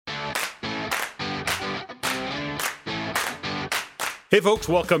Hey folks,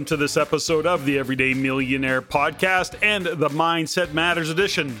 welcome to this episode of the Everyday Millionaire Podcast and the Mindset Matters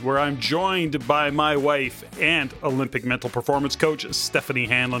edition, where I'm joined by my wife and Olympic mental performance coach, Stephanie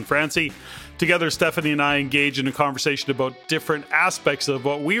Hanlon-Francey. Together, Stephanie and I engage in a conversation about different aspects of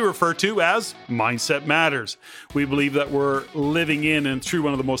what we refer to as Mindset Matters. We believe that we're living in and through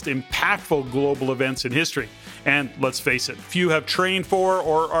one of the most impactful global events in history. And let's face it, few have trained for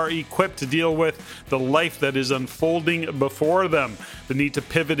or are equipped to deal with the life that is unfolding before them. The need to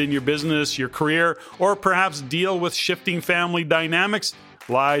pivot in your business, your career, or perhaps deal with shifting family dynamics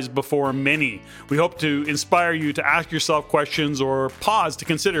lies before many. We hope to inspire you to ask yourself questions or pause to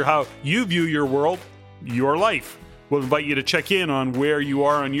consider how you view your world, your life. We'll invite you to check in on where you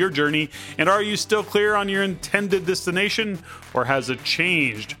are on your journey, and are you still clear on your intended destination, or has it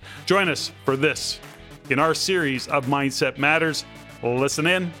changed? Join us for this in our series of Mindset Matters. Listen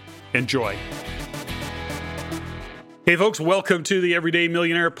in, enjoy. Hey folks, welcome to the Everyday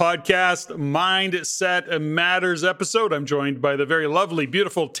Millionaire Podcast, Mindset Matters episode. I'm joined by the very lovely,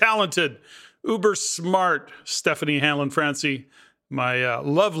 beautiful, talented, uber smart Stephanie Hanlon-Francey, my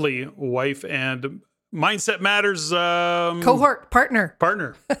lovely wife and Mindset Matters cohort partner.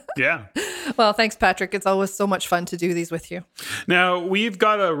 Yeah. Well, thanks, Patrick. It's always so much fun to do these with you. Now, we've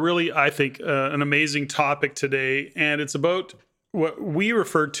got a really, I think, an amazing topic today, and it's about what we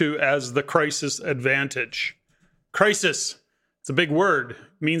refer to as the crisis advantage. Crisis, it's a big word,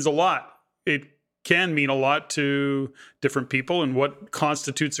 means a lot. It can mean a lot to different people and what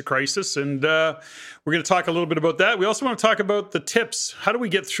constitutes a crisis. And we're going to talk a little bit about that. We also want to talk about the tips. How do we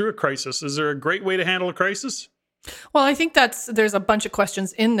get through a crisis? Is there a great way to handle a crisis? Well, I think there's a bunch of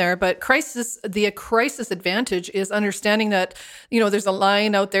questions in there, but the crisis advantage is understanding that, there's a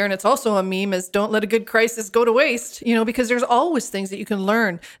line out there, and it's also a meme, is don't let a good crisis go to waste, because there's always things that you can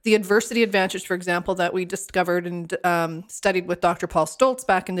learn. The adversity advantage, for example, that we discovered and studied with Dr. Paul Stoltz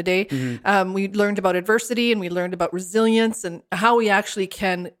back in the day. We learned about adversity, and we learned about resilience and how we actually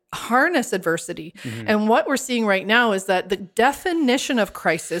can harness adversity. And what we're seeing right now is that the definition of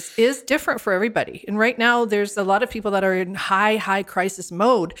crisis is different for everybody. And right now, there's a lot of people that are in high crisis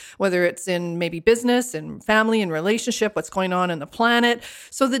mode, whether it's in maybe business and family and relationship, what's going on in the planet.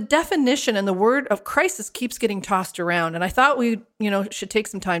 So the definition and the word of crisis keeps getting tossed around. And I thought we, should take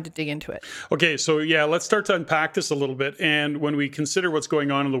some time to dig into it. Okay, so let's start to unpack this a little bit. And when we consider what's going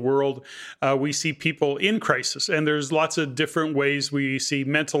on in the world, we see people in crisis. And there's lots of different ways we see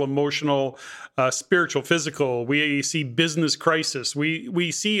mental, emotional, spiritual, physical. We see business crisis.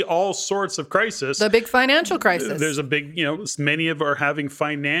 We see all sorts of crisis. The big financial crisis. There's a big, many of are having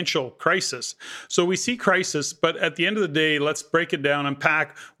financial crisis. So we see crisis, but at the end of the day, let's break it down,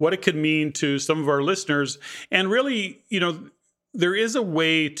 unpack what it could mean to some of our listeners. And really, there is a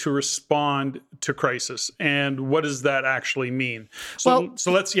way to respond to crisis, and what does that actually mean? So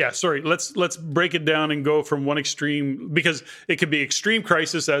let's break it down and go from one extreme, because it could be extreme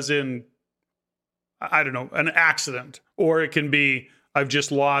crisis as in, I don't know, an accident, or it can be, I've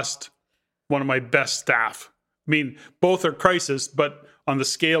just lost one of my best staff. I mean, both are crisis, but on the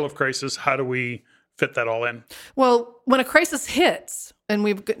scale of crisis, how do we fit that all in? Well, when a crisis hits, and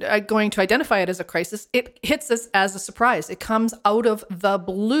we're going to identify it as a crisis, it hits us as a surprise. It comes out of the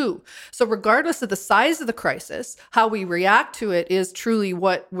blue. So regardless of the size of the crisis, how we react to it is truly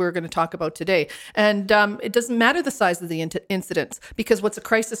what we're going to talk about today. And it doesn't matter the size of the incidents, because what's a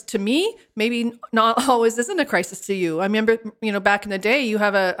crisis to me, maybe not always isn't a crisis to you. I remember, back in the day, you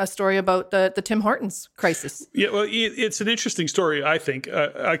have a story about the Tim Hortons crisis. Yeah, well, it's an interesting story, I think,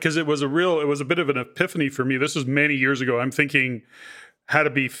 because it was a bit of an epiphany for me. This was many years ago. I'm thinking, had to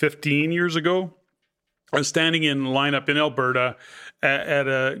be 15 years ago. I was standing in lineup in Alberta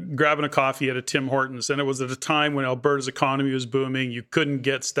grabbing a coffee at a Tim Hortons. And it was at a time when Alberta's economy was booming. You couldn't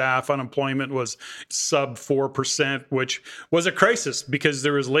get staff. Unemployment was sub 4%, which was a crisis because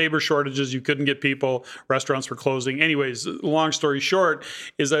there was labor shortages. You couldn't get people. Restaurants were closing. Anyways, long story short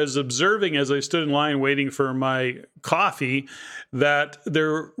is I was observing as I stood in line waiting for my coffee that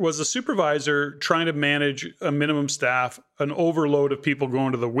there was a supervisor trying to manage a minimum staff, an overload of people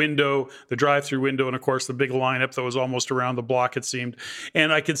going to the window, the drive-through window, and of course the big lineup that was almost around the block, it seemed.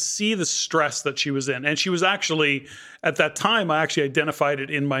 And I could see the stress that she was in. And she was actually, at that time, I actually identified it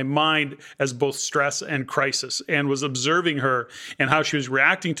in my mind as both stress and crisis, and was observing her and how she was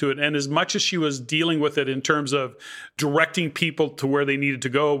reacting to it. And as much as she was dealing with it in terms of directing people to where they needed to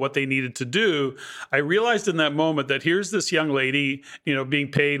go, what they needed to do, I realized in that moment that here's this young lady,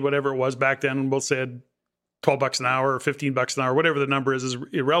 being paid whatever it was back then, and we'll say $12 an hour or $15 an hour, whatever the number is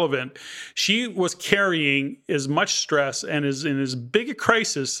irrelevant. She was carrying as much stress and is in as big a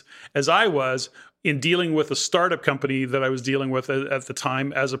crisis as I was, in dealing with a startup company that I was dealing with at the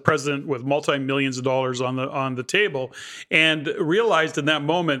time as a president with multi-millions of dollars on the table, and realized in that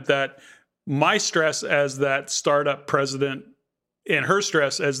moment that my stress as that startup president and her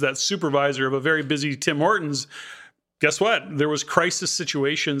stress as that supervisor of a very busy Tim Hortons, guess what? There was crisis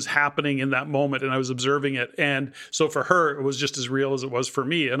situations happening in that moment, and I was observing it. And so for her, it was just as real as it was for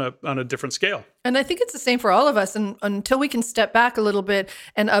me on a different scale. And I think it's the same for all of us. And until we can step back a little bit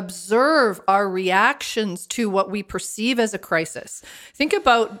and observe our reactions to what we perceive as a crisis. Think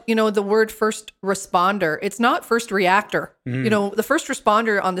about, the word first responder. It's not first reactor. The first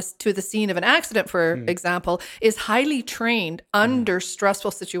responder to the scene of an accident, for example, is highly trained under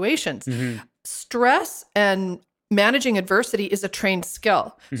stressful situations. Stress and managing adversity is a trained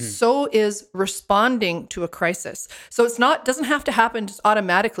skill. So is responding to a crisis. So doesn't have to happen just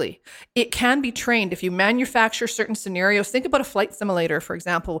automatically. It can be trained if you manufacture certain scenarios. Think about a flight simulator, for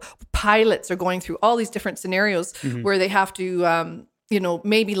example. Pilots are going through all these different scenarios where they have to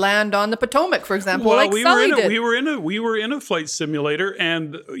maybe land on the Potomac, for example, like Sully did. We were in a flight simulator,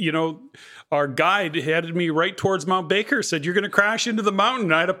 and our guide headed me right towards Mount Baker. Said, "You're going to crash into the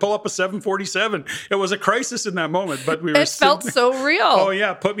mountain." I had to pull up a 747. It was a crisis in that moment, but we were. It felt so real. Oh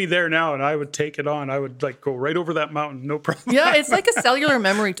yeah, put me there now, and I would take it on. I would go right over that mountain, no problem. Yeah, it's like a cellular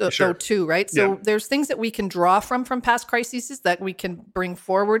memory Sure. though too, right? So there's things that we can draw from past crises that we can bring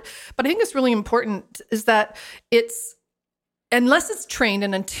forward. But I think it's really important is that unless it's trained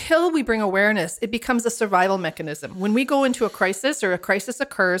and until we bring awareness, it becomes a survival mechanism. When we go into a crisis or a crisis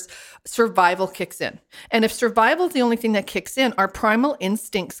occurs, survival kicks in. And if survival is the only thing that kicks in, our primal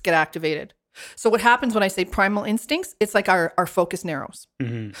instincts get activated. So what happens when I say primal instincts, it's like our focus narrows.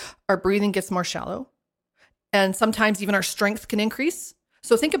 Our breathing gets more shallow. And sometimes even our strength can increase.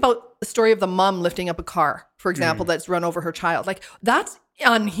 So think about the story of the mom lifting up a car, for example, that's run over her child. Like that's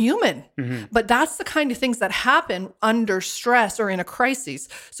unhuman, but that's the kind of things that happen under stress or in a crisis.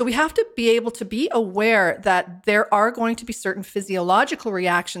 So we have to be able to be aware that there are going to be certain physiological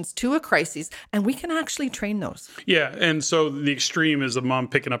reactions to a crisis, and we can actually train those. Yeah, and so the extreme is a mom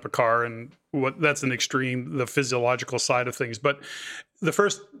picking up a car, and that's an extreme, the physiological side of things. But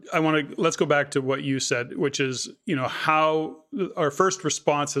let's go back to what you said, which is, how our first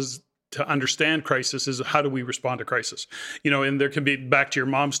response is to understand crisis is how do we respond to crisis? And there can be, back to your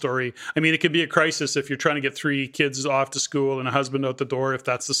mom story, I mean, it could be a crisis if you're trying to get 3 kids off to school and a husband out the door, if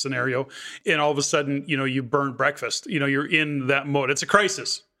that's the scenario, and all of a sudden, you burn breakfast, you're in that mode. It's a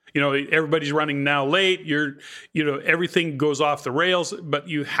crisis. Everybody's running now late, everything goes off the rails, but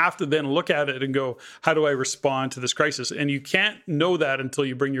you have to then look at it and go, how do I respond to this crisis? And you can't know that until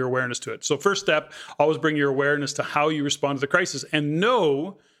you bring your awareness to it. So first step, always bring your awareness to how you respond to the crisis, and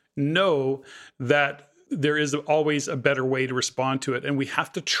know that there is always a better way to respond to it. And we have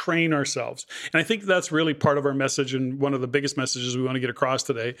to train ourselves. And I think that's really part of our message. And one of the biggest messages we want to get across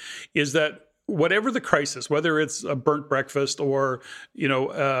today is that whatever the crisis, whether it's a burnt breakfast or,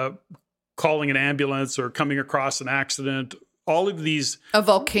 calling an ambulance or coming across an accident, all of these... A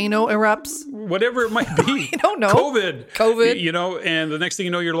volcano erupts. Whatever it might be. I don't know. COVID. And the next thing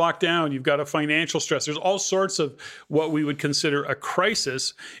you know, you're locked down. You've got a financial stress. There's all sorts of what we would consider a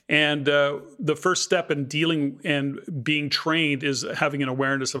crisis. And the first step in dealing and being trained is having an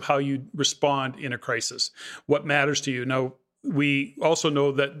awareness of how you respond in a crisis. What matters to you. Now, we also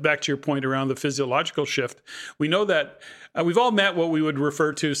know that, back to your point around the physiological shift, we know that we've all met what we would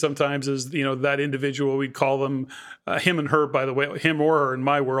refer to sometimes as, that individual. We'd call them him and her, by the way, him or her. In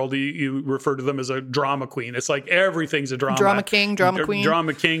my world, you refer to them as a drama queen. It's like everything's a drama. Drama king, drama queen.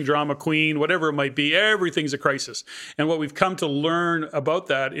 Drama king, drama queen, whatever it might be. Everything's a crisis. And what we've come to learn about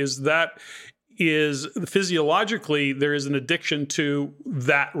that is physiologically, there is an addiction to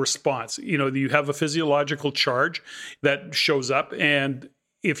that response. You have a physiological charge that shows up. And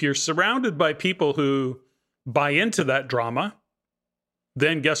if you're surrounded by people who buy into that drama,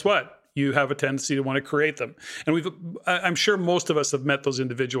 then guess what? You have a tendency to want to create them. And I'm sure most of us have met those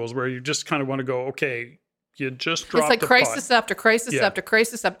individuals where you just kind of want to go, okay, you just dropped the pot. It's like crisis after crisis after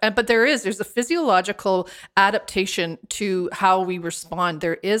crisis. But there's a physiological adaptation to how we respond.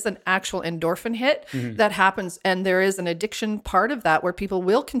 There is an actual endorphin hit that happens, and there is an addiction part of that where people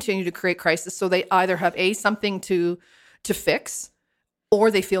will continue to create crisis. So they either have something to fix,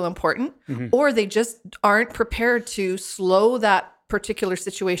 or they feel important, or they just aren't prepared to slow that particular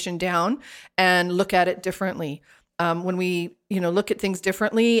situation down and look at it differently. When we, look at things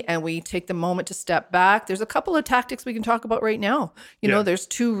differently and we take the moment to step back. There's a couple of tactics we can talk about right now. There's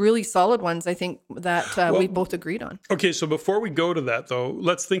two really solid ones, I think, that we both agreed on. Okay, so before we go to that, though,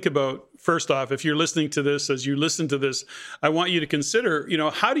 let's think about, first off, if you're listening to this, as you listen to this, I want you to consider,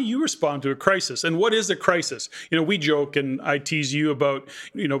 how do you respond to a crisis? And what is a crisis? We joke and I tease you about,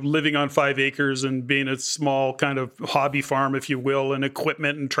 living on 5 acres and being a small kind of hobby farm, if you will, and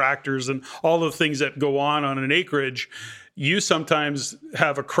equipment and tractors and all the things that go on an acreage. You sometimes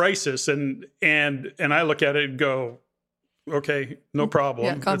have a crisis and I look at it and go, okay, no problem.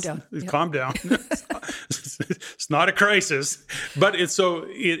 Yeah, calm down. Calm down. It's not a crisis, but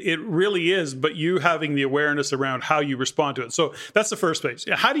it really is, but you having the awareness around how you respond to it. So that's the first place.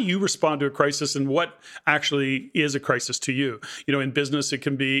 How do you respond to a crisis and what actually is a crisis to you? In business, it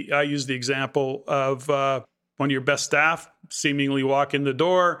can be, I use the example of one of your best staff seemingly walk in the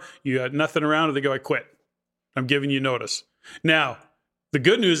door, you had nothing around and they go, I quit. I'm giving you notice. Now, the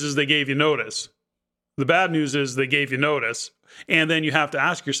good news is they gave you notice. The bad news is they gave you notice. And then you have to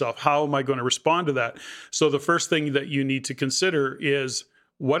ask yourself, how am I going to respond to that? So the first thing that you need to consider is,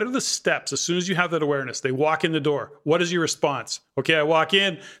 what are the steps? As soon as you have that awareness, they walk in the door. What is your response? Okay, I walk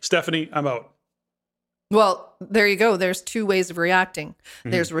in, Stephanie, I'm out. Well, there you go. There's 2 ways of reacting.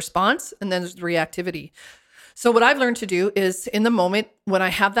 Mm-hmm. There's response and then there's reactivity. So what I've learned to do is, in the moment when I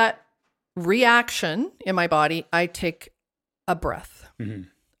have that reaction in my body, I take a breath. Mm-hmm.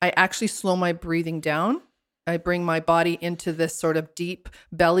 I actually slow my breathing down. I bring my body into this sort of deep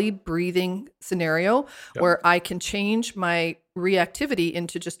belly breathing scenario where I can change my reactivity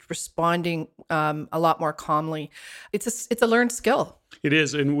into just responding a lot more calmly. It's a learned skill. It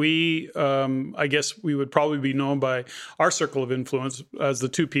is. And we, I guess we would probably be known by our circle of influence as the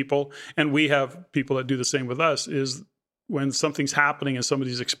 2 people, and we have people that do the same with us, is when something's happening and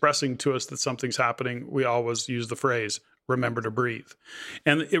somebody's expressing to us that something's happening, we always use the phrase, remember to breathe.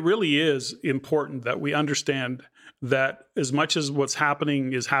 And it really is important that we understand that as much as what's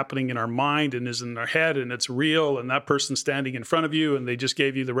happening is happening in our mind and is in our head and it's real, and that person's standing in front of you and they just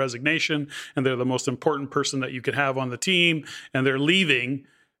gave you the resignation and they're the most important person that you could have on the team and they're leaving,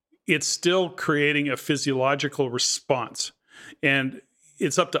 it's still creating a physiological response. And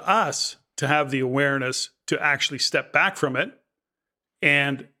it's up to us to have the awareness to actually step back from it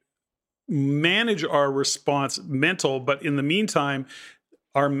and manage our response mental. But in the meantime,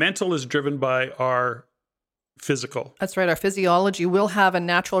 our mental is driven by our physical. That's right. Our physiology will have a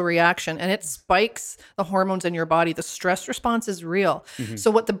natural reaction and it spikes the hormones in your body. The stress response is real. Mm-hmm.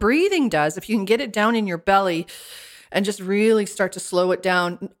 So what the breathing does, if you can get it down in your belly and just really start to slow it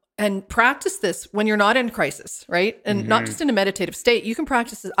down, and practice this when you're not in crisis, right? And not just in a meditative state. You can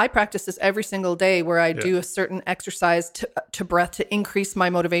practice this. I practice this every single day where I do a certain exercise to breath to increase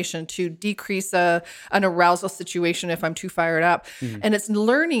my motivation, to decrease an arousal situation if I'm too fired up. Mm-hmm. And it's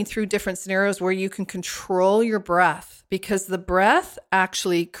learning through different scenarios where you can control your breath, because the breath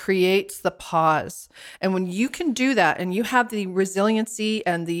actually creates the pause. And when you can do that and you have the resiliency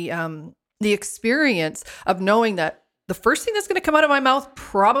and the experience of knowing that the first thing that's going to come out of my mouth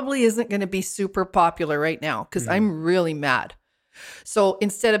probably isn't going to be super popular right now because I'm really mad. So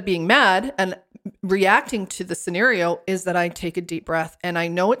instead of being mad and reacting to the scenario, is that I take a deep breath. And I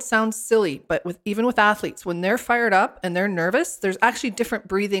know it sounds silly, but even with athletes, when they're fired up and they're nervous, there's actually different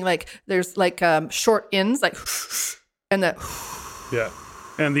breathing. There's short ins, and that. Yeah.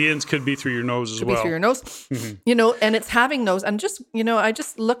 And the ins could be through your nose as well. Could be through your nose, and it's having those. And just, I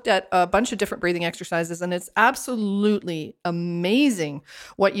just looked at a bunch of different breathing exercises, and it's absolutely amazing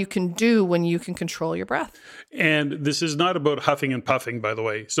what you can do when you can control your breath. And this is not about huffing and puffing, by the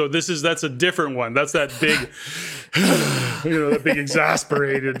way. So that's a different one. That's that big, that big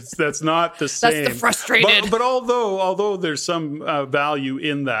exasperated. That's not the same. That's the frustrated. But although there's some value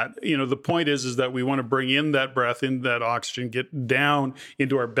in that, the point is that we want to bring in that breath, in that oxygen, get down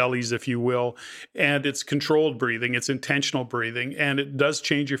into our bellies, if you will. And it's controlled breathing. It's intentional breathing. And it does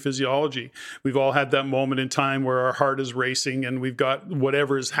change your physiology. We've all had that moment in time where our heart is racing and we've got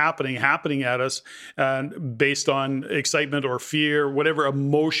whatever is happening at us, and based on excitement or fear, whatever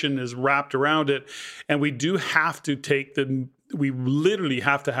emotion is wrapped around it. And we do have to we literally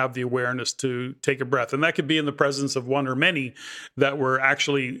have to have the awareness to take a breath. And that could be in the presence of one or many that we're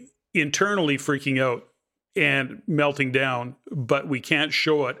actually internally freaking out and melting down, but we can't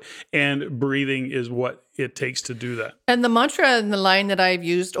show it. And breathing is what it takes to do that. And the mantra and the line that I've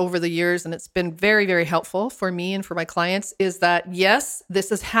used over the years, and it's been very, very helpful for me and for my clients, is that yes,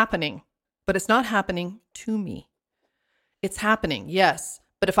 this is happening, but it's not happening to me. It's happening, yes.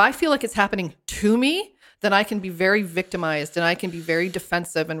 But if I feel like it's happening to me, then I can be very victimized and I can be very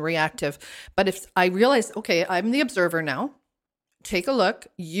defensive and reactive. But if I realize, okay, I'm the observer now, take a look,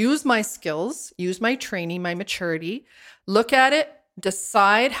 use my skills, use my training, my maturity, look at it,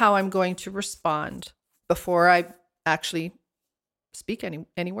 decide how I'm going to respond before I actually speak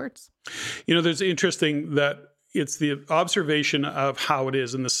any words. There's interesting that it's the observation of how it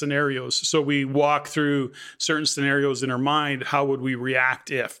is in the scenarios. So we walk through certain scenarios in our mind. How would we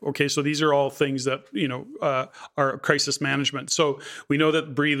react if? Okay, so these are all things that are crisis management. So we know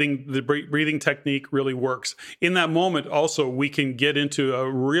that the breathing technique really works. In that moment, also we can get into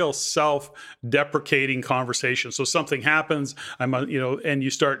a real self-deprecating conversation. So something happens, and you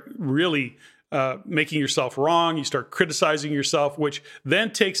start really making yourself wrong, you start criticizing yourself, which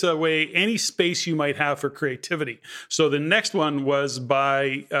then takes away any space you might have for creativity. So the next one was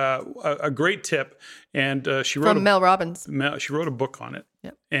by a great tip, and she wrote from Mel Robbins. She wrote a book on it.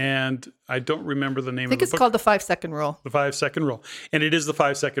 Yep. And I don't remember the name of the book. I think it's called The 5-Second Rule. The 5-second rule. And it is the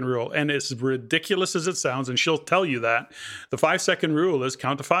 5-second rule. And as ridiculous as it sounds, and she'll tell you that, the 5-second rule is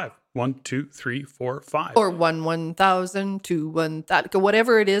count to 5. 1, 2, 3, 4, 5. Or 1,000, 2, 1,000,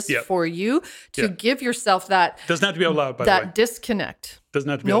 whatever it is for you to give yourself that. Doesn't have to be out loud, by the way. That disconnect. Doesn't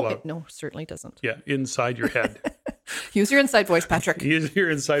have to be out loud. No, certainly doesn't. Yeah, inside your head. Use your inside voice, Patrick. Use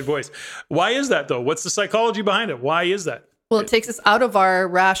your inside voice. Why is that, though? What's the psychology behind it? Why is that? Well, it takes us out of our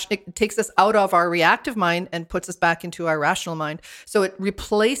reactive mind and puts us back into our rational mind. So it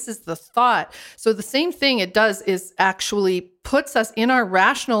replaces the thought. So the same thing it does is actually puts us in our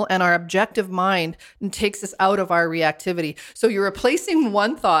rational and our objective mind and takes us out of our reactivity. So you're replacing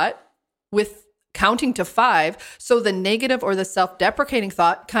one thought with counting to 5. So the negative or the self-deprecating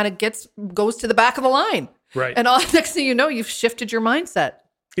thought kind of goes to the back of the line. Right. And next thing you know, you've shifted your mindset.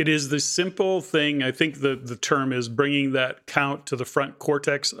 It is the simple thing. I think the term is bringing that count to the front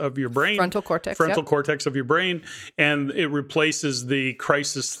cortex of your brain. Frontal cortex. Cortex of your brain. And it replaces the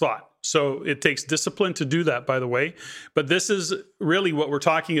crisis thought. So it takes discipline to do that, by the way. But this is really what we're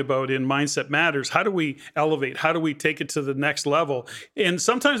talking about in Mindset Matters. How do we elevate? How do we take it to the next level? And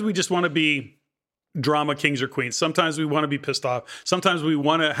sometimes we just want to be drama kings or queens. Sometimes we want to be pissed off. Sometimes we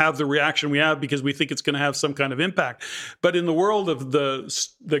want to have the reaction we have because we think it's going to have some kind of impact. But in the world of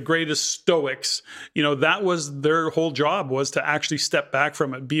the greatest Stoics, that was their whole job, was to actually step back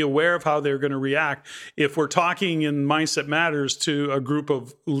from it, be aware of how they're going to react. If we're talking in Mindset Matters to a group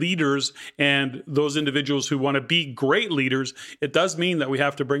of leaders and those individuals who want to be great leaders, it does mean that we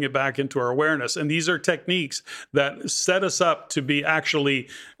have to bring it back into our awareness. And these are techniques that set us up to be actually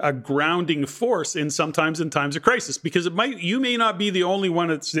a grounding force sometimes in times of crisis, because you may not be the only one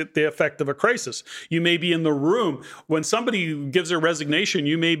that's at the effect of a crisis. You may be in the room when somebody gives their resignation.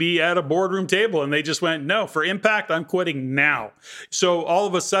 You may be at a boardroom table and they just went, no, for impact, I'm quitting now. So all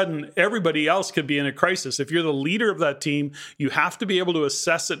of a sudden, everybody else could be in a crisis. If you're the leader of that team, you have to be able to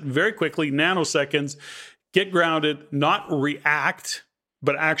assess it very quickly, nanoseconds, get grounded, not react,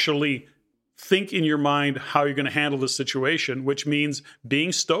 but actually think in your mind how you're going to handle the situation, which means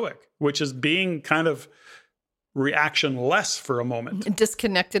being stoic, which is being kind of reactionless for a moment.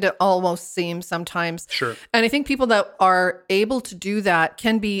 Disconnected, it almost seems sometimes. Sure. And I think people that are able to do that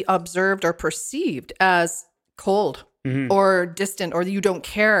can be observed or perceived as cold or distant, or you don't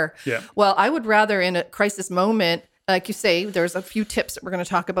care. Yeah. Well, I would rather in a crisis moment, like you say, there's a few tips that we're going to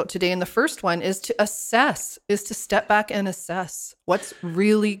talk about today. And the first one is to step back and assess what's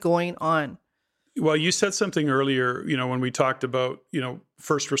really going on. Well, you said something earlier, when we talked about,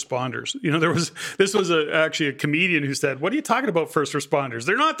 first responders. This was actually a comedian who said, what are you talking about first responders?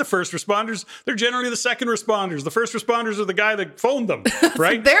 They're not the first responders. They're generally the second responders. The first responders are the guy that phoned them,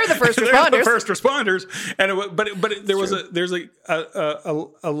 right? They're the first responders. They're the first responders. And there's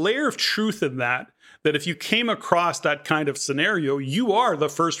a layer of truth in that if you came across that kind of scenario, you are the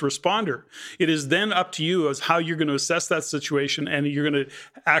first responder. It is then up to you as how you're going to assess that situation, and you're going to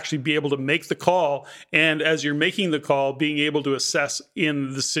actually be able to make the call. And as you're making the call, being able to assess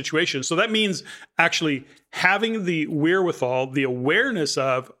in the situation. So that means actually having the wherewithal, the awareness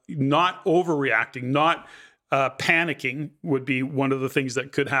of not overreacting, not panicking would be one of the things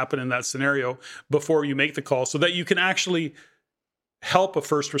that could happen in that scenario before you make the call, so that you can actually help a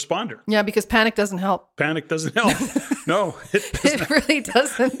first responder. Yeah, because panic doesn't help. Panic doesn't help. No, it really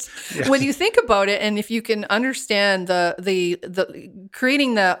doesn't. Yeah. When you think about it, and if you can understand the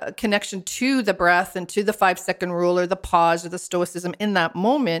creating the connection to the breath and to the 5-second rule or the pause or the stoicism in that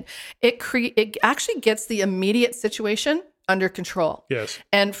moment, it actually gets the immediate situation under control. Yes.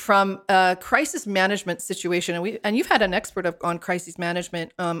 And from a crisis management situation, and you've had an expert on crisis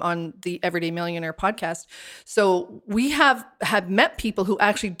management on the Everyday Millionaire podcast. So we have met people who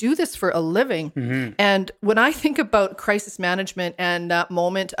actually do this for a living. And when I think about crisis management and that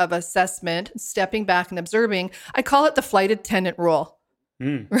moment of assessment, stepping back and observing, I call it the flight attendant role.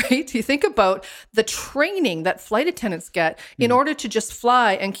 Right? You think about the training that flight attendants get in order to just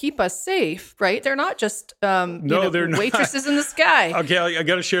fly and keep us safe, right? They're not just they're not. waitresses in the sky. Okay, I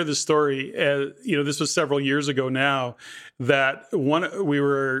got to share this story. This was several years ago now. I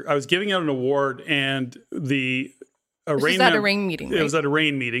was giving out an award, and the This was at a RAIN meeting. Right? It was at a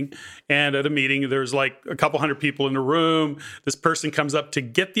RAIN meeting, and at a meeting, there's like a couple hundred people in the room. This person comes up to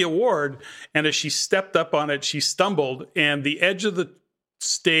get the award, and as she stepped up on it, she stumbled, and the edge of the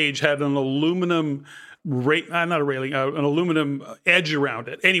stage had an aluminum an aluminum edge around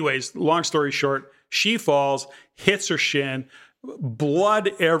it. Anyways, long story short, she falls, hits her shin, blood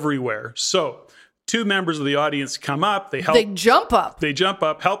everywhere. So 2 members of the audience come up. They jump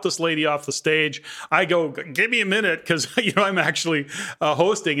up, help this lady off the stage. I go, give me a minute, because I'm actually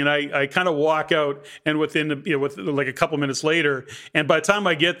hosting, and I kind of walk out, and within with like a couple minutes later, and by the time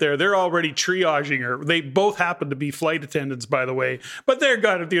I get there, they're already triaging her. They both happen to be flight attendants, by the way, but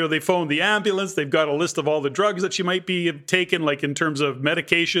they phoned the ambulance. They've got a list of all the drugs that she might be taking, like in terms of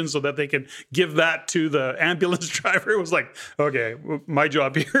medication, so that they can give that to the ambulance driver. It was like, okay, my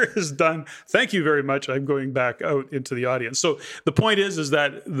job here is done. Thank you very much. I'm going back out into the audience. So the point is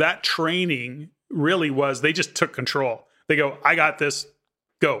that training really was, they just took control. They go, I got this,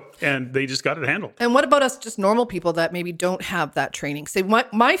 go. And they just got it handled. And what about us just normal people that maybe don't have that training? Say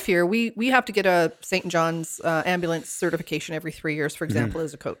my fear, we have to get a St. John's ambulance certification every 3 years, for example,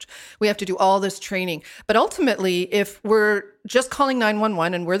 as a coach. We have to do all this training. But ultimately, if we're just calling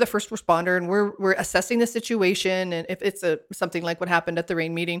 911 and we're the first responder and we're assessing the situation, and if it's something like what happened at the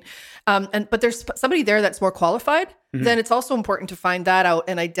RAIN meeting, but there's somebody there that's more qualified, then it's also important to find that out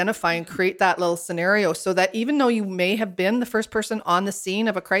and identify and create that little scenario, so that even though you may have been the first person on the scene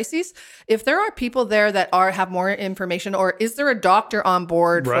of a crisis, if there are people there that have more information, or is there a doctor on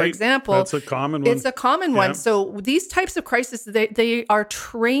board, for example? That's a common one. It's a common one. So these types of crises, they are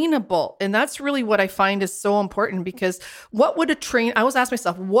trainable. And that's really what I find is so important, because I always ask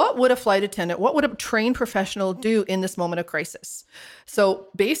myself, what would a flight attendant, what would a trained professional do in this moment of crisis? So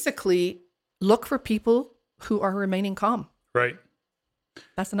basically, look for people who are remaining calm. Right.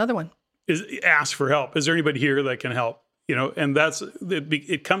 That's another one. Ask for help. Is there anybody here that can help? And that's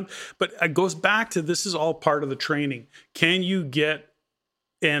it comes, but it goes back to, this is all part of the training. Can you get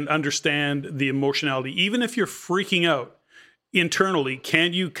and understand the emotionality, even if you're freaking out internally?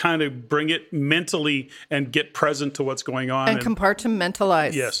 Can you kind of bring it mentally and get present to what's going on and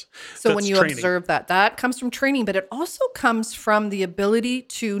compartmentalize? Yes. So when you observe that comes from training, but it also comes from the ability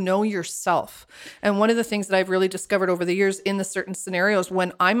to know yourself. And one of the things that I've really discovered over the years in the certain scenarios,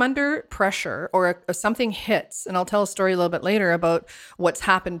 when I'm under pressure or something hits, and I'll tell a story a little bit later about what's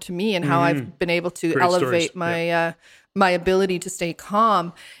happened to me and how I've been able to elevate my ability to stay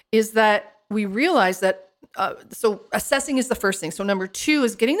calm, is that we realize that so assessing is the first thing. So number 2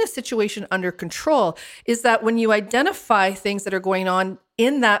 is getting the situation under control, is that when you identify things that are going on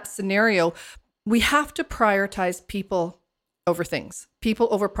in that scenario, we have to prioritize people over things, people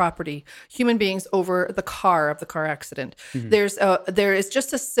over property, human beings over the car accident. There is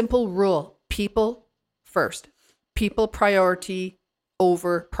just a simple rule: people first, people priority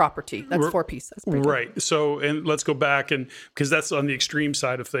over property. That's 4 pieces. Right. So, and let's go back, and because that's on the extreme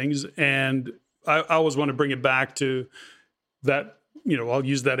side of things. And I always want to bring it back to that, I'll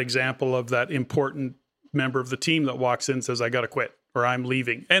use that example of that important member of the team that walks in and says, I got to quit, or I'm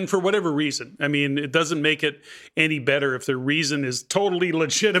leaving. And for whatever reason, I mean, it doesn't make it any better if the reason is totally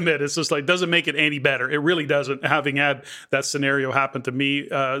legitimate. It's just like, doesn't make it any better. It really doesn't, having had that scenario happen to me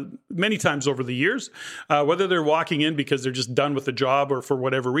many times over the years, whether they're walking in because they're just done with the job or for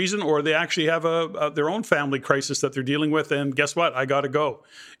whatever reason, or they actually have their own family crisis that they're dealing with. And guess what? I got to go.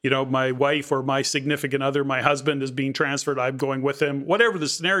 My wife or my significant other, my husband is being transferred. I'm going with him, whatever the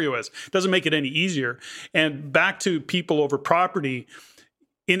scenario is. It doesn't make it any easier. And back to people over property,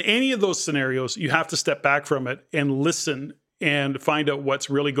 in any of those scenarios, you have to step back from it and listen and find out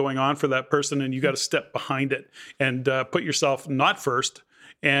what's really going on for that person. And you got to step behind it and put yourself not first,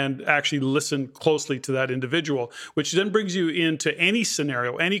 and actually listen closely to that individual, which then brings you into any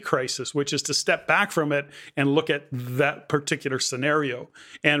scenario, any crisis, which is to step back from it and look at that particular scenario.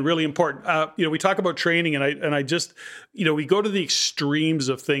 And really important, we talk about training, and I just, we go to the extremes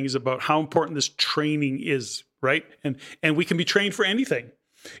of things about how important this training is, right? And we can be trained for anything.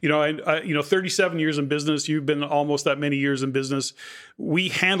 I 37 years in business. You've been almost that many years in business. We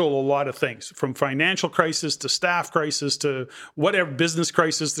handle a lot of things, from financial crisis to staff crisis to whatever business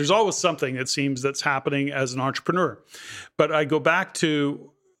crisis. There's always something, it seems, that's happening as an entrepreneur. But I go back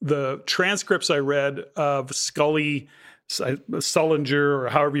to the transcripts I read of Scully Sullinger, or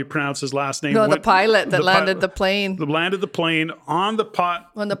however you pronounce his last name. No, the pilot that landed the plane. Landed the plane on the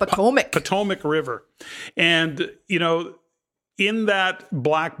Potomac River. And, in that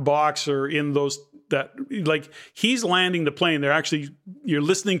black box, or in those, that, like, he's landing the plane. You're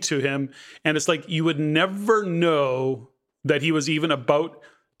listening to him, and it's like you would never know that he was even about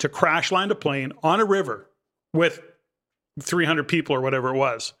to crash land a plane on a river with 300 people or whatever it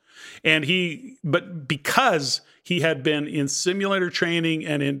was. But because he had been in simulator training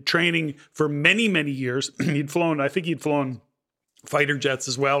and in training for many, many years, I think he'd flown fighter jets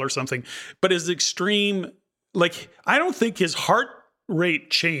as well or something, but his extreme, I don't think his heart rate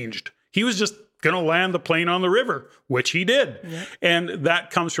changed. He was just going to land the plane on the river, which he did. Yeah. And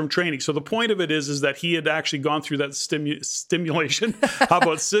that comes from training. So the point of it is that he had actually gone through that stimulation. How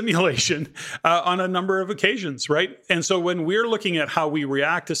about simulation on a number of occasions, right? And so when we're looking at how we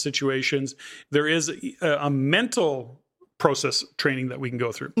react to situations, there is a mental process training that we can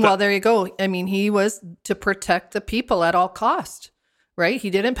go through. Well, there you go. I mean, he was to protect the people at all cost, right?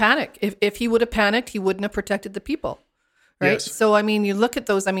 He didn't panic. If he would have panicked, he wouldn't have protected the people. Right. Yes. So, I mean, you look at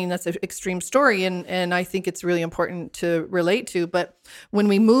those, that's an extreme story, and I think it's really important to relate to. But when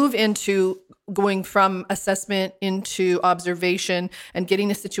we move into going from assessment into observation and getting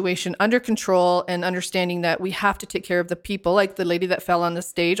the situation under control and understanding that we have to take care of the people, like the lady that fell on the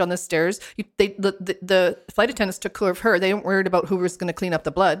stairs, the flight attendants took care of her. They weren't worried about who was going to clean up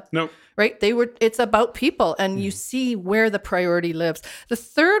the blood. No. Right? It's about people, and you see where the priority lives. The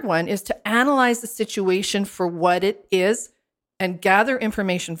third one is to analyze the situation for what it is and gather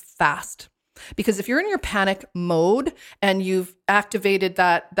information fast. Because if you're in your panic mode and you've activated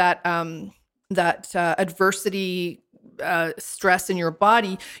that adversity stress in your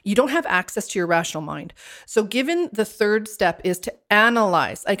body, you don't have access to your rational mind. So given the third step is to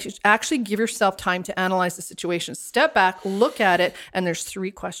analyze, actually give yourself time to analyze the situation. Step back, look at it, and there's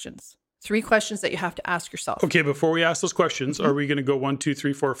 3 questions. 3 questions that you have to ask yourself. Okay, before we ask those questions, are we going to go 1, 2,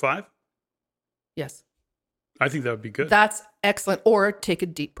 3, 4, 5? Yes. I think that would be good. That's excellent. Or take a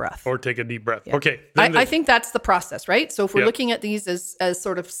deep breath. Yeah. Okay. I think that's the process, right? So if we're looking at these as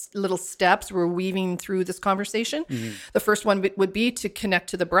sort of little steps, we're weaving through this conversation. Mm-hmm. The first one would be to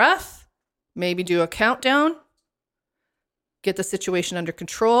connect to the breath, maybe do a countdown, get the situation under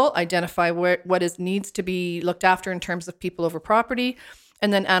control, identify what needs to be looked after in terms of people over property,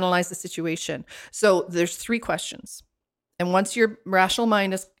 and then analyze the situation. So there's 3 questions. And once your rational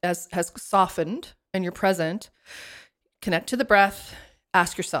mind has softened and you're present, connect to the breath,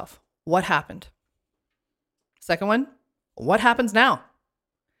 ask yourself, what happened? Second one, what happens now?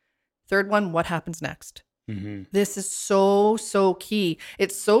 Third one, what happens next? Mm-hmm. This is so, so key.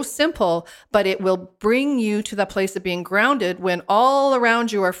 It's so simple, but it will bring you to that place of being grounded when all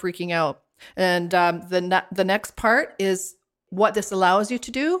around you are freaking out. And the next part is what this allows you to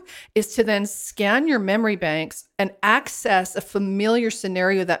do is to then scan your memory banks and access a familiar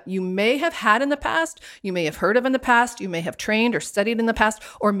scenario that you may have had in the past, you may have heard of in the past, you may have trained or studied in the past,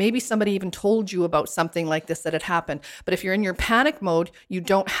 or maybe somebody even told you about something like this that had happened. But if you're in your panic mode, you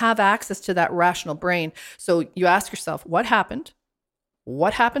don't have access to that rational brain. So you ask yourself, what happened?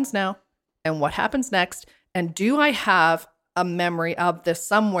 What happens now? And what happens next? And do I have a memory of this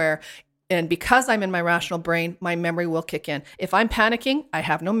somewhere? And because I'm in my rational brain, my memory will kick in. If I'm panicking, I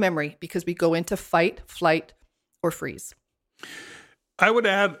have no memory because we go into fight, flight, or freeze. I would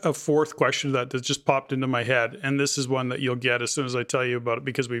add a 4th question that just popped into my head, and this is one that you'll get as soon as I tell you about it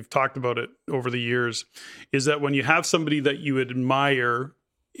because we've talked about it over the years, is that when you have somebody that you admire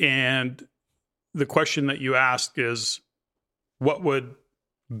and the question that you ask is, what would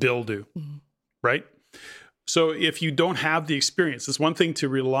Bill do? Mm-hmm. Right? So if you don't have the experience, it's one thing to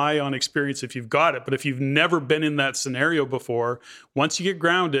rely on experience if you've got it, but if you've never been in that scenario before, once you get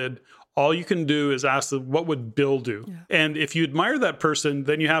grounded, all you can do is ask them, what would Bill do? Yeah. And if you admire that person,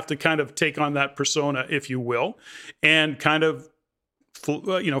 then you have to kind of take on that persona, if you will, and kind of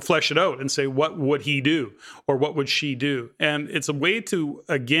flesh it out and say, what would he do? Or what would she do? And it's a way to,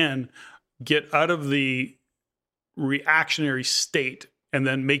 again, get out of the reactionary state and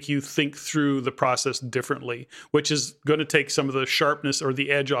then make you think through the process differently, which is going to take some of the sharpness or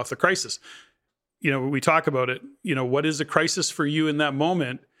the edge off the crisis. We talk about it, what is a crisis for you in that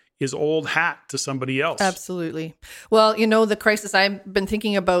moment? his old hat to somebody else. Absolutely. Well, the crisis I've been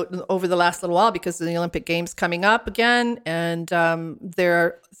thinking about over the last little while, because of the Olympic Games coming up again, and there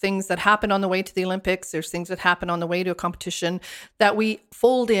are things that happen on the way to the Olympics. There's things that happen on the way to a competition that we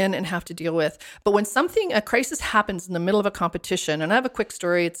fold in and have to deal with. But when a crisis happens in the middle of a competition, and I have a quick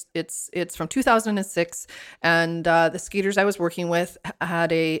story. It's from 2006, and the skaters I was working with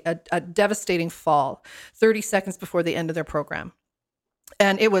had a devastating fall 30 seconds before the end of their program.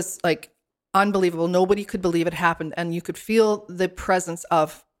 And it was like unbelievable. Nobody could believe it happened. And you could feel the presence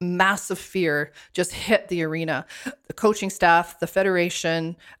of massive fear just hit the arena. The coaching staff, the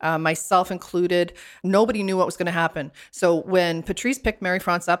federation, myself included, nobody knew what was going to happen. So when Patrice picked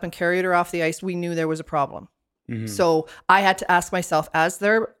Marie-France up and carried her off the ice, we knew there was a problem. Mm-hmm. So I had to ask myself, as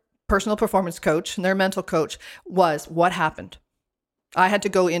their personal performance coach and their mental coach, what happened? I had to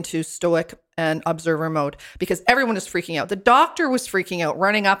go into stoic and observer mode because everyone was freaking out. The doctor was freaking out,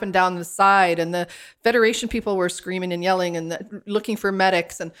 running up and down the side, and the federation people were screaming and yelling and looking for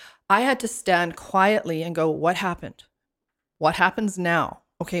medics. And I had to stand quietly and go, what happened? What happens now?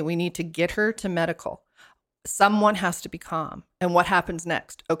 Okay, we need to get her to medical. Someone has to be calm. And what happens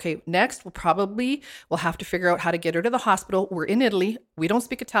next? Okay, next we'll have to figure out how to get her to the hospital. We're in Italy. We don't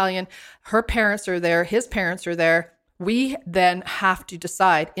speak Italian. Her parents are there. His parents are there. We then have to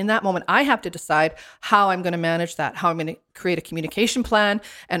decide, in that moment, I have to decide how I'm going to manage that, how I'm going to create a communication plan,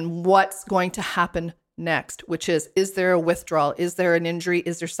 and what's going to happen next, which is there a withdrawal? Is there an injury?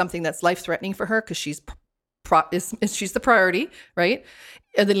 Is there something that's life-threatening for her? Because she's the priority, right?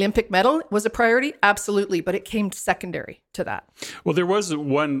 And the Olympic medal was a priority, absolutely, but it came secondary to that. Well, there was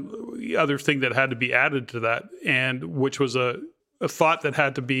one other thing that had to be added to that, and which was a thought that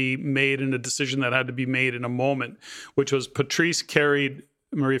had to be made and a decision that had to be made in a moment, which was Patrice carried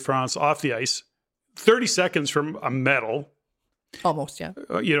Marie-France off the ice 30 seconds from a medal. Almost, yeah.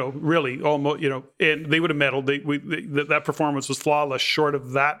 Really, almost, and they would have medaled. That performance was flawless short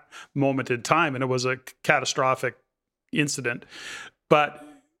of that moment in time, and it was a catastrophic incident. But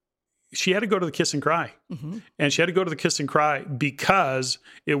she had to go to the kiss and cry. Mm-hmm. And she had to go to the kiss and cry because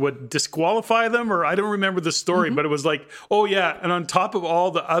it would disqualify them, or I don't remember the story, mm-hmm. but it was like, oh yeah, and on top of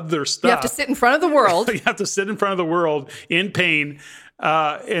all the other stuff. You have to sit in front of the world. You have to sit in front of the world in pain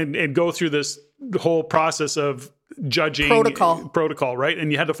and go through this whole process of judging protocol, right?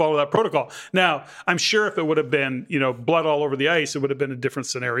 And you had to follow that protocol. Now, I'm sure if it would have been, blood all over the ice, it would have been a different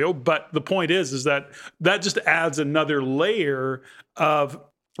scenario. But the point is that just adds another layer of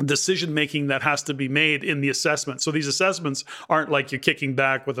decision-making that has to be made in the assessment. So these assessments aren't like you're kicking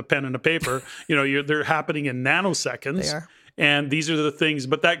back with a pen and a paper. They're happening in nanoseconds. They are. And these are the things,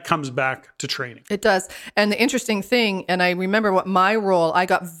 but that comes back to training. It does. And the interesting thing, and I remember what my role, I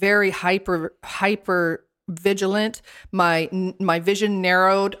got very hyper vigilant. My vision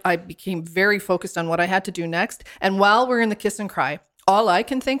narrowed. I became very focused on what I had to do next. And while we're in the kiss and cry, all I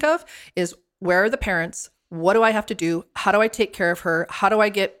can think of is, where are the parents? What do I have to do? How do I take care of her? How do I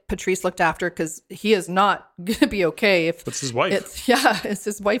get Patrice looked after? Because he is not going to be okay if it's his wife. It's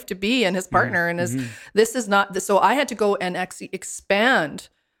his wife to be and his partner. Mm-hmm. And this is not. So I had to go and actually expand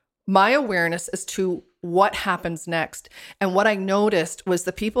my awareness as to what happens next. And what I noticed was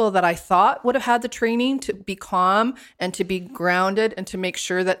the people that I thought would have had the training to be calm and to be grounded and to make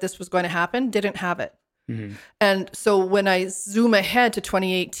sure that this was going to happen didn't have it. Mm-hmm. And so when I zoom ahead to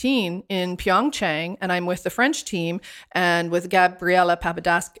 2018 in Pyeongchang, and I'm with the French team and with Gabriela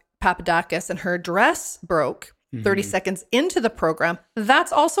Papadakis, and her dress broke 30 seconds into the program,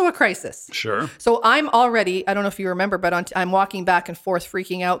 that's also a crisis. Sure. So I'm already, I don't know if you remember, but I'm walking back and forth,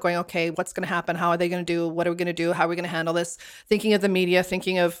 freaking out, going, okay, what's going to happen? How are they going to do? What are we going to do? How are we going to handle this? Thinking of the media,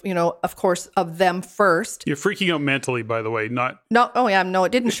 thinking of, of course, of them first. You're freaking out mentally, by the way, not... No, oh yeah, no,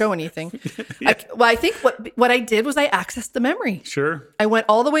 it didn't show anything. Yeah. I think what I did was I accessed the memory. Sure. I went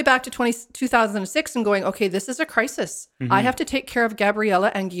all the way back to 2006 and going, okay, this is a crisis. Mm-hmm. I have to take care of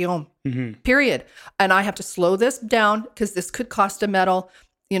Gabriela and Guillaume. Mm-hmm. Period. And I have to slow this down because this could cost a medal.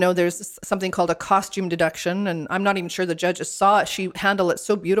 There's something called a costume deduction, and I'm not even sure the judges saw it. She handled it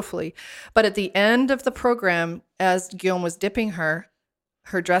so beautifully. But at the end of the program, as Guillaume was dipping her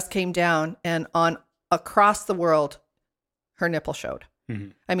dress came down, and across the world, her nipple showed. Mm-hmm.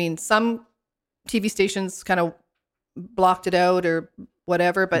 I mean, some TV stations kind of blocked it out or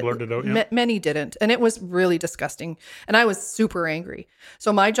whatever, but many didn't. And it was really disgusting. And I was super angry.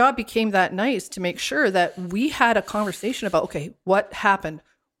 So my job became that night to make sure that we had a conversation about, okay, what happened?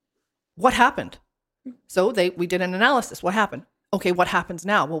 What happened? So we did an analysis. What happened? okay, what happens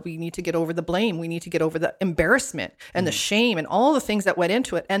now? Well, we need to get over the blame. We need to get over the embarrassment and the shame and all the things that went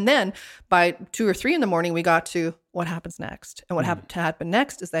into it. And then by 2 or 3 in the morning, we got to what happens next. And what happened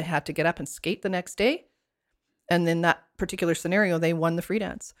next is they had to get up and skate the next day. And in that particular scenario, they won the free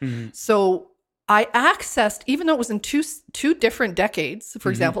dance. So I accessed, even though it was in two different decades, for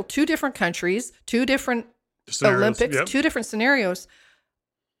example, 2 different countries, 2 different Olympics, 2 different scenarios,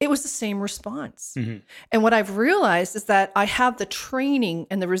 it was the same response. And what I've realized is that I have the training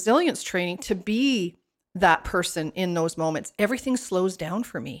and the resilience training to be that person in those moments. Everything slows down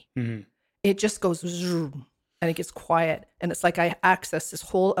for me. It just goes zoom, and it gets quiet. And it's like I access this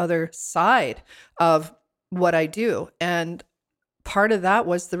whole other side of what I do. And part of that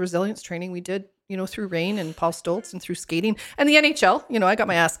was the resilience training we did, through Rain and Paul Stoltz and through skating and the NHL. I got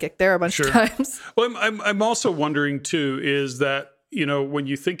my ass kicked there a bunch of times. Well, I'm also wondering too, is that, when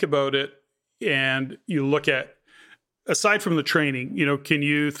you think about it and you look at, aside from the training, can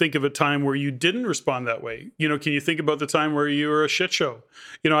you think of a time where you didn't respond that way? Can you think about the time where you were a shit show?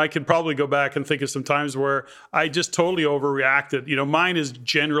 I could probably go back and think of some times where I just totally overreacted. Mine is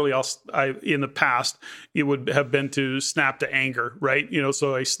generally, in the past, it would have been to snap to anger, right?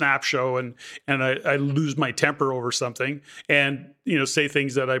 So I snap show and I lose my temper over something and, say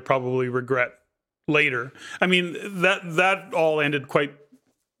things that I probably regret later. I mean, that all ended quite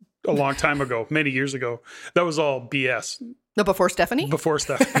a long time ago, many years ago. That was all BS. No, before Stephanie? Before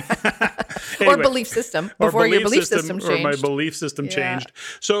Stephanie. Anyway, or belief system. Before your belief system changed. Or my belief system changed.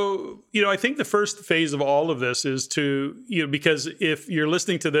 So, I think the first phase of all of this is to, because if you're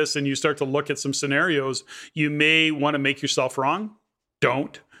listening to this and you start to look at some scenarios, you may want to make yourself wrong.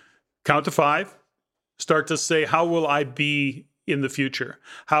 Don't. Count to 5. Start to say, how will I be in the future?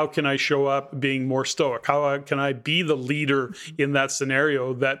 How can I show up being more stoic? How can I be the leader in that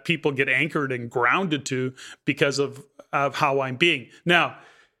scenario that people get anchored and grounded to because of how I'm being? Now,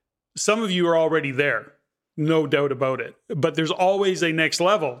 some of you are already there, no doubt about it. But there's always a next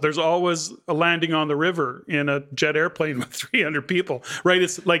level. There's always a landing on the river in a jet airplane with 300 people, right?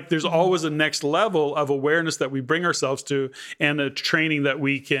 It's like there's always a next level of awareness that we bring ourselves to and a training that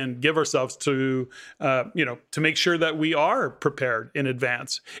we can give ourselves to, to make sure that we are prepared in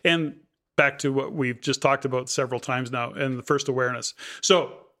advance. And back to what we've just talked about several times now and the first awareness.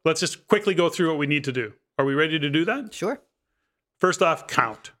 So let's just quickly go through what we need to do. Are we ready to do that? Sure. First off,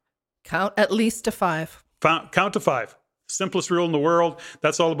 count. Count at least to 5. Count to 5. Simplest rule in the world.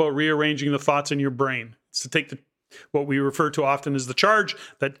 That's all about rearranging the thoughts in your brain. It's to take what we refer to often as the charge,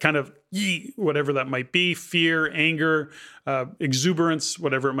 that kind of whatever that might be, fear, anger, exuberance,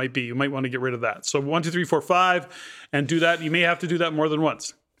 whatever it might be. You might want to get rid of that. So 1, 2, 3, 4, 5, and do that. You may have to do that more than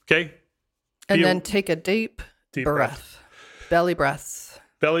once. Okay? And then take a deep breath. Belly breaths.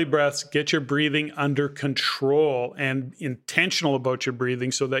 Belly breaths, get your breathing under control and intentional about your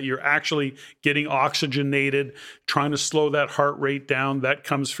breathing so that you're actually getting oxygenated, trying to slow that heart rate down. That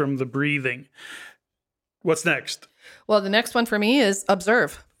comes from the breathing. What's next? Well, the next one for me is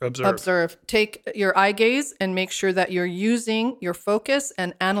observe. Observe. Take your eye gaze and make sure that you're using your focus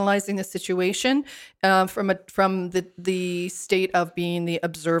and analyzing the situation from the state of being the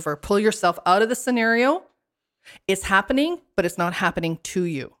observer. Pull yourself out of the scenario. It's happening, but it's not happening to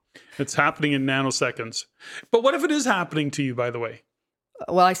you. It's happening in nanoseconds. But what if it is happening to you, by the way?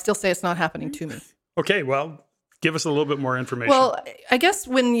 Well, I still say it's not happening to me. Okay, well, give us a little bit more information. Well, I guess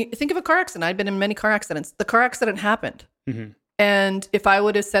when you think of a car accident, I've been in many car accidents. The car accident happened. And if I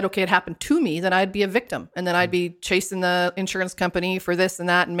would have said, okay, it happened to me, then I'd be a victim. And then I'd be chasing the insurance company for this and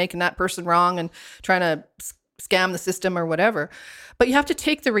that and making that person wrong and trying to scam the system or whatever. But you have to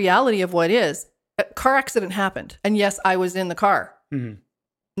take the reality of what is. A car accident happened. And yes, I was in the car.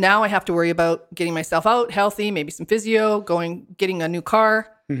 Now I have to worry about getting myself out healthy, maybe some physio, getting a new car.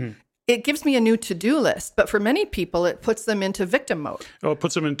 It gives me a new to-do list. But for many people, it puts them into victim mode. Oh, it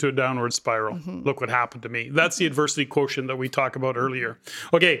puts them into a downward spiral. Look what happened to me. That's the adversity quotient that we talked about earlier.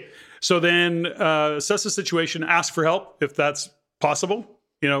 Okay, so then assess the situation, ask for help if that's possible.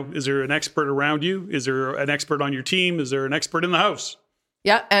 Is there an expert around you? Is there an expert on your team? Is there an expert in the house?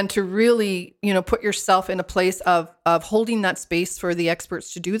 Yeah, and to really, put yourself in a place of holding that space for the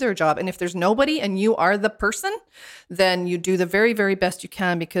experts to do their job. And if there's nobody and you are the person, then you do the very, very best you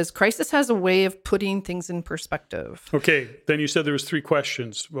can, because crisis has a way of putting things in perspective. Okay, then you said there was 3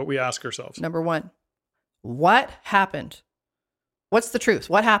 questions, what we ask ourselves. Number 1, what happened? What's the truth?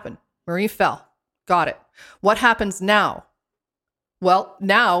 What happened? Marie fell. Got it. What happens now? Well,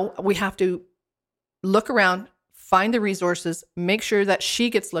 now we have to look around, find the resources, make sure that she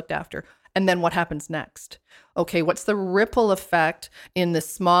gets looked after. And then what happens next? Okay, what's the ripple effect in the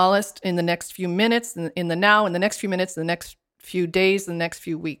smallest, in the next few minutes, in the now, in the next few minutes, in the next few days, the next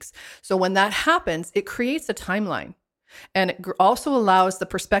few weeks. So when that happens, it creates a timeline. And it also allows the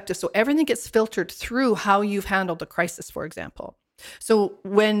perspective. So everything gets filtered through how you've handled the crisis, for example. So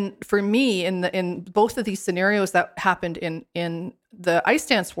for me, in both of these scenarios that happened in the ice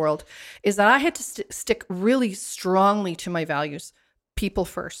dance world, is that I had to stick really strongly to my values, people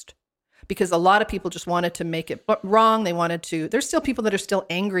first. Because a lot of people just wanted to make it wrong. There's still people that are still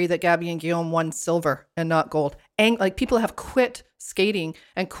angry that Gabby and Guillaume won silver and not gold. Like people have quit skating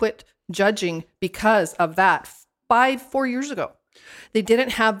and quit judging because of that 4 years ago. They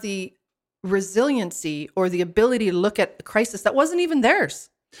didn't have the resiliency or the ability to look at the crisis that wasn't even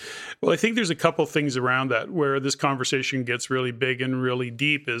theirs. Well, I think there's a couple things around that where this conversation gets really big and really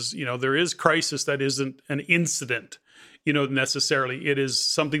deep is, there is crisis that isn't an incident, necessarily. It is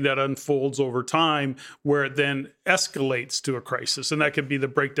something that unfolds over time where it then escalates to a crisis. And that could be the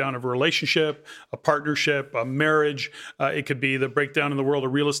breakdown of a relationship, a partnership, a marriage. It could be the breakdown in the world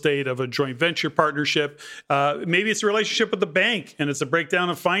of real estate of a joint venture partnership. Maybe it's a relationship with the bank and it's a breakdown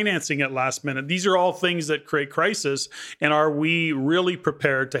of financing at last minute. These are all things that create crisis. And are we really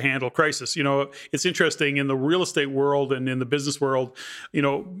prepared to handle crisis? It's interesting in the real estate world and in the business world,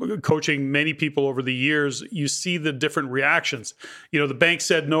 coaching many people over the years, you see the different reactions. The bank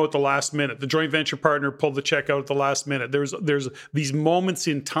said no at the last minute. The joint venture partner pulled the check out at the last minute. There's these moments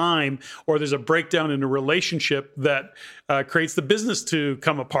in time, or there's a breakdown in a relationship that creates the business to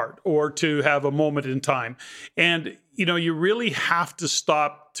come apart or to have a moment in time. And you really have to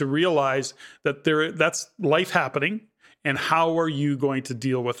stop to realize that that's life happening. And how are you going to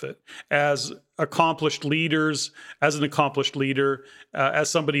deal with it as accomplished leaders, as an accomplished leader, as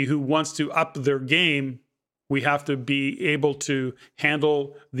somebody who wants to up their game? We have to be able to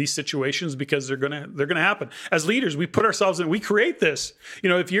handle these situations because they're gonna happen. As leaders, we put ourselves in. We create this.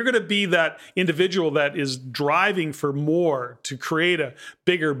 If you're going to be that individual that is driving for more to create a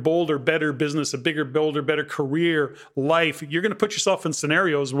bigger, bolder, better business, a bigger, bolder, better career, life, you're going to put yourself in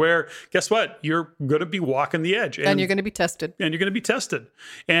scenarios where, guess what? You're going to be walking the edge, and you're going to be tested. And you're going to be tested.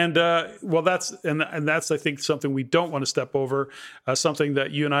 And that's I think something we don't want to step over. Something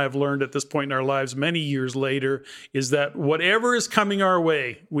that you and I have learned at this point in our lives, many years later. Is that whatever is coming our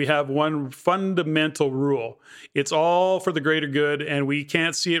way, we have one fundamental rule. It's all for the greater good, and we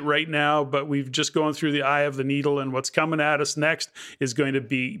can't see it right now, but we've just gone through the eye of the needle, and what's coming at us next is going to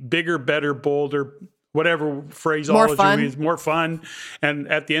be bigger, better, bolder, whatever phraseology means, more fun. And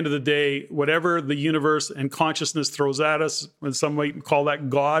at the end of the day, whatever the universe and consciousness throws at us, and some might call that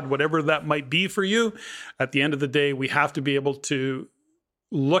God, whatever that might be for you, at the end of the day, we have to be able to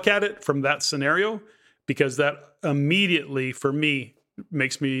look at it from that scenario, because that immediately, for me,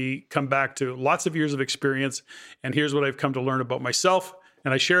 makes me come back to lots of years of experience. And here's what I've come to learn about myself.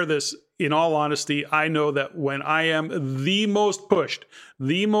 And I share this in all honesty. I know that when I am the most pushed,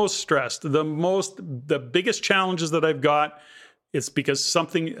 the most stressed, the biggest challenges that I've got, it's because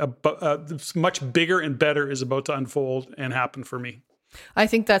something much bigger and better is about to unfold and happen for me. I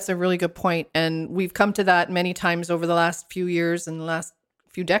think that's a really good point. And we've come to that many times over the last few years and the last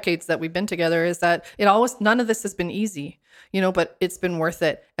few decades that we've been together, is that none of this has been easy, but it's been worth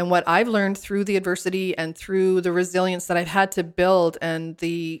it. And what I've learned through the adversity and through the resilience that I've had to build and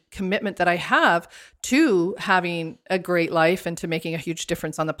the commitment that I have to having a great life and to making a huge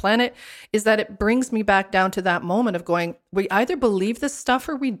difference on the planet is that it brings me back down to that moment of going, we either believe this stuff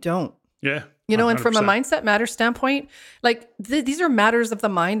or we don't. Yeah. And from a mindset matters standpoint, these are matters of the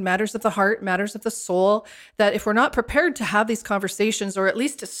mind, matters of the heart, matters of the soul, that if we're not prepared to have these conversations, or at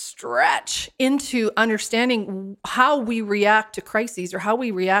least to stretch into understanding how we react to crises or how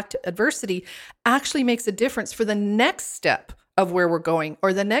we react to adversity, actually makes a difference for the next step of where we're going,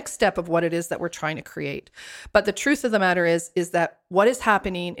 or the next step of what it is that we're trying to create. But the truth of the matter is that what is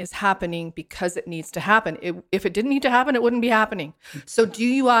happening because it needs to happen. If it didn't need to happen, it wouldn't be happening. So do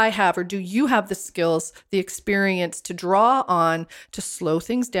you have the skills, the experience to draw on, to slow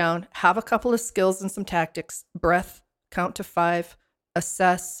things down, have a couple of skills and some tactics, breath, count to 5,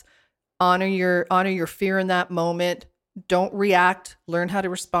 assess, honor your fear in that moment. Don't react, learn how to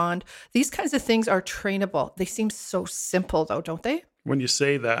respond. These kinds of things are trainable. They seem so simple though, don't they? When you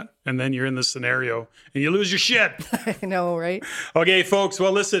say that, and then you're in this scenario and you lose your shit. I know, right? Okay, folks.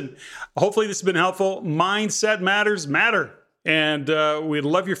 Well, listen, hopefully this has been helpful. Mindset matter. And we'd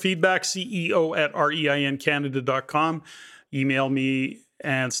love your feedback, ceo@reincanada.com. Email me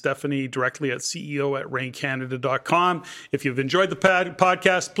and Stephanie directly at ceo@reincanada.com. If you've enjoyed the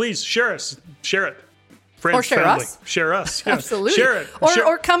podcast, please share it. Friends, or share family. us. Share us. Yeah. Absolutely. Share it.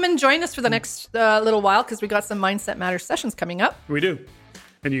 Or come and join us for the next little while, because we got some Mindset Matters sessions coming up. We do.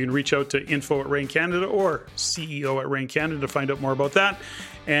 And you can reach out to info@Rain Canada or CEO@Rain Canada to find out more about that.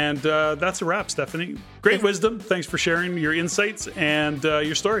 And that's a wrap, Stephanie. Great wisdom. Thanks for sharing your insights and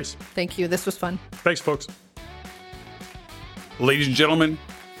your stories. Thank you. This was fun. Thanks, folks. Ladies and gentlemen,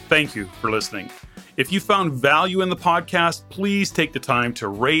 thank you for listening. If you found value in the podcast, please take the time to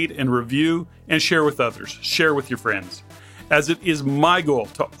rate and review and share with others. Share with your friends. As it is my goal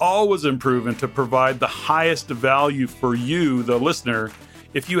to always improve and to provide the highest value for you, the listener.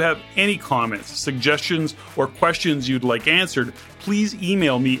 If you have any comments, suggestions, or questions you'd like answered, please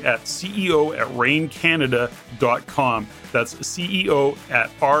email me at ceo@raincanada.com. That's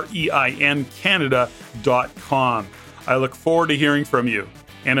ceo@reincanada.com. I look forward to hearing from you.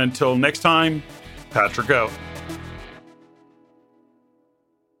 And until next time, Patrick out.